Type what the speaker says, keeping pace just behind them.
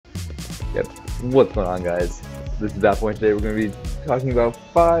Yep. What's going on, guys? This is that point. Today we're going to be talking about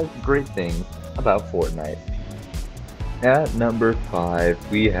 5 great things about Fortnite. At number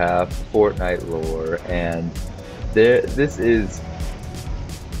 5, we have Fortnite lore, and this is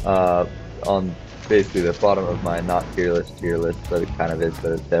on basically the bottom of my not tier list, but it kind of is,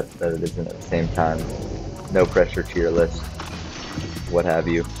 but it isn't at the same time. No pressure tier list, what have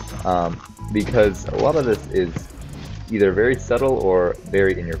you. Because a lot of this is either very subtle or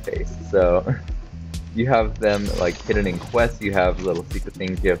very in your face. So you have them like hidden in quests, you have little secret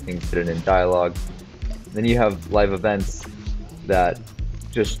things, you have things hidden in dialogue. Then you have live events that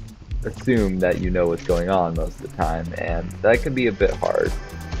just assume that you know what's going on most of the time, and that can be a bit hard.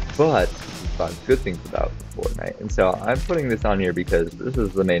 But there's good things about Fortnite, and so I'm putting this on here because this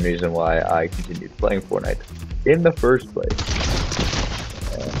is the main reason why I continued playing Fortnite in the first place.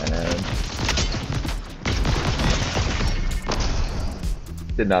 And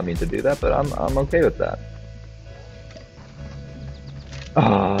did not mean to do that, but I'm okay with that.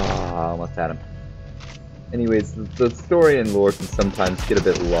 Ah, almost had him. Anyways, the story and lore can sometimes get a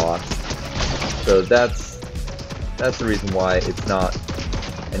bit lost, so that's the reason why it's not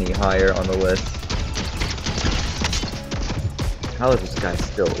any higher on the list. How is this guy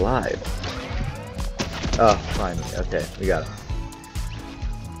still alive? Oh, finally. Okay, we got it.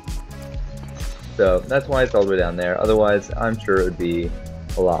 So that's why it's all the way down there. Otherwise, I'm sure it would be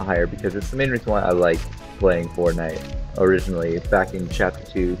a lot higher because it's the main reason why I like playing Fortnite. Originally, back in Chapter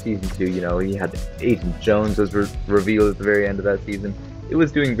 2, Season 2, you know, he had Agent Jones was revealed at the very end of that season. It was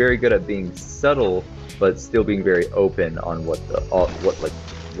doing very good at being subtle, but still being very open on what the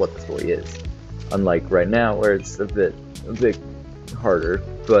story is. Unlike right now, where it's a bit harder,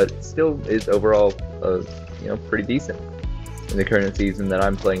 but still is overall, you know, pretty decent. In the current season that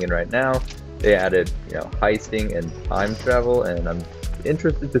I'm playing in right now, they added, you know, heisting and time travel, and I'm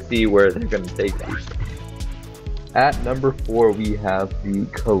interested to see where they're going to take that. At number 4, we have the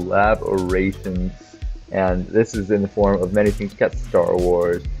collaborations, and this is in the form of many things. You got Star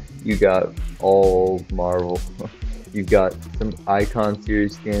Wars, you got all Marvel, you've got some Icon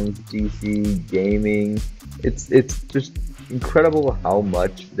series skins, DC gaming. It's just incredible how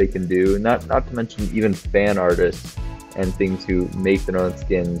much they can do. Not to mention even fan artists and things who make their own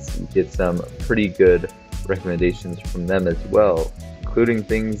skins. You get some pretty good recommendations from them as well, including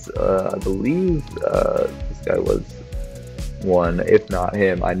things, I believe this guy was one, if not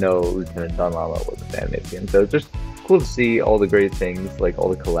him. I know Lieutenant Don Lama was a fan of him, so it's just cool to see all the great things, like all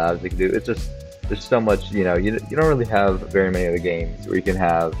the collabs they can do. It's just, there's so much, you know, you don't really have very many other games where you can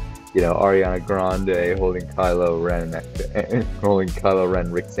have, you know, Ariana Grande holding Kylo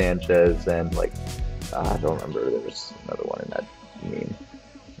Ren, Rick Sanchez, and like, I don't remember, there was another one in that meme,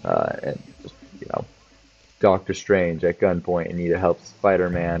 and just, you know, Doctor Strange at gunpoint and need to help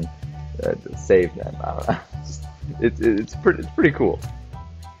Spider-Man to save them. I don't know. It's pretty cool.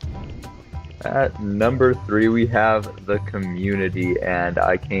 At number 3, we have the community, and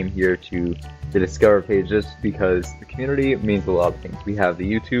I came here to the Discover page just because the community means a lot of things. We have the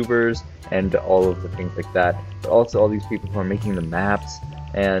YouTubers and all of the things like that, but also all these people who are making the maps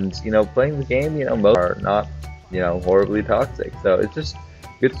and, you know, playing the game. You know, most are not, you know, horribly toxic. So it's just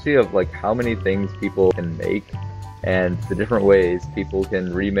good to see of like how many things people can make and the different ways people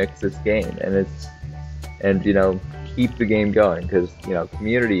can remix this game, and you know, keep the game going, because, you know,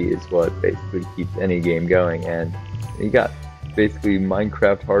 community is what basically keeps any game going. And you got basically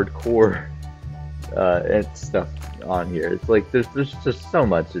Minecraft hardcore and stuff on here. It's like there's just so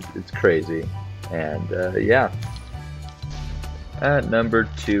much. It's crazy. And yeah. At number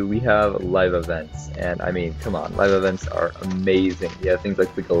 2, we have live events, and I mean, come on, live events are amazing. You have things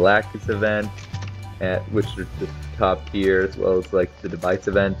like the Galactus event, which are just top tier, as well as like the Device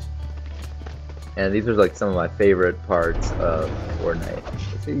event. And these are like some of my favorite parts of Fortnite.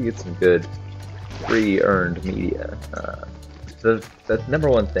 So you get some good free-earned media. So that's number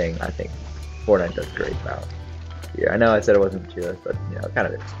 1 thing I think Fortnite does great about. Yeah, I know I said it wasn't tier, but you know, it kind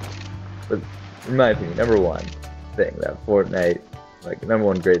of is. But in my opinion, number 1 thing that Fortnite, like number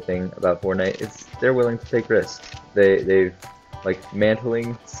 1 great thing about Fortnite is they're willing to take risks. They've like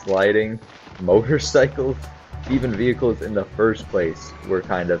mantling, sliding, motorcycles, even vehicles in the first place were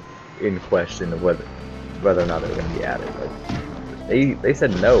kind of in question of whether or not they were going to be added. Like they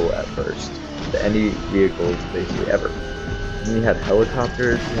said no at first to any vehicles basically ever. And then you had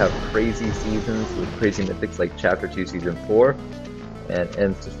helicopters, you have crazy seasons with crazy mythics like Chapter 2 Season 4, and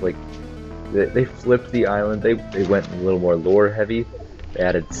it's just like they flipped the island. They went a little more lore heavy. They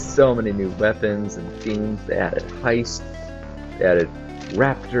added so many new weapons and themes. They added heists. They added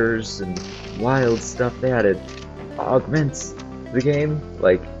raptors and wild stuff. They added augments. The game,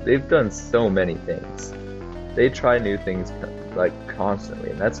 like, they've done so many things. They try new things like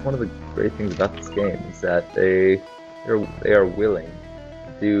constantly, and that's one of the great things about this game is that they are willing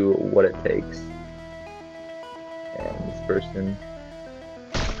to do what it takes. And this person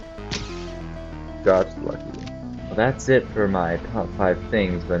got lucky. Well, that's it for my top 5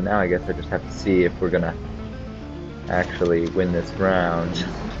 things, but now I guess I just have to see if we're gonna actually win this round.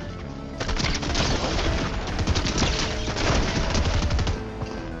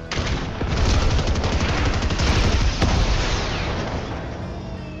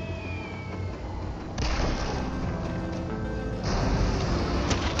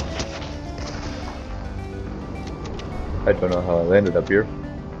 I don't know how I landed up here.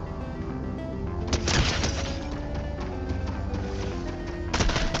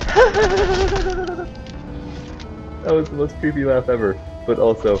 That was the most creepy laugh ever, but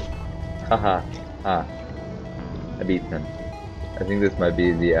also, haha, ha. I beat them. I think this might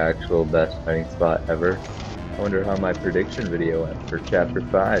be the actual best hiding spot ever. I wonder how my prediction video went for Chapter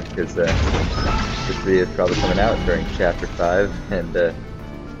 5, because this video is probably coming out during Chapter 5, and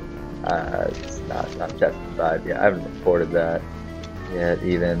it's not Chapter 5 yet. I haven't recorded that yet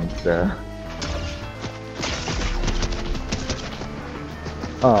even, so...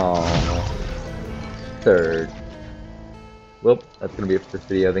 Oh, third. Well, that's gonna be it for this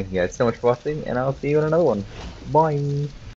video. Thank you guys so much for watching, and I'll see you in another one. Bye!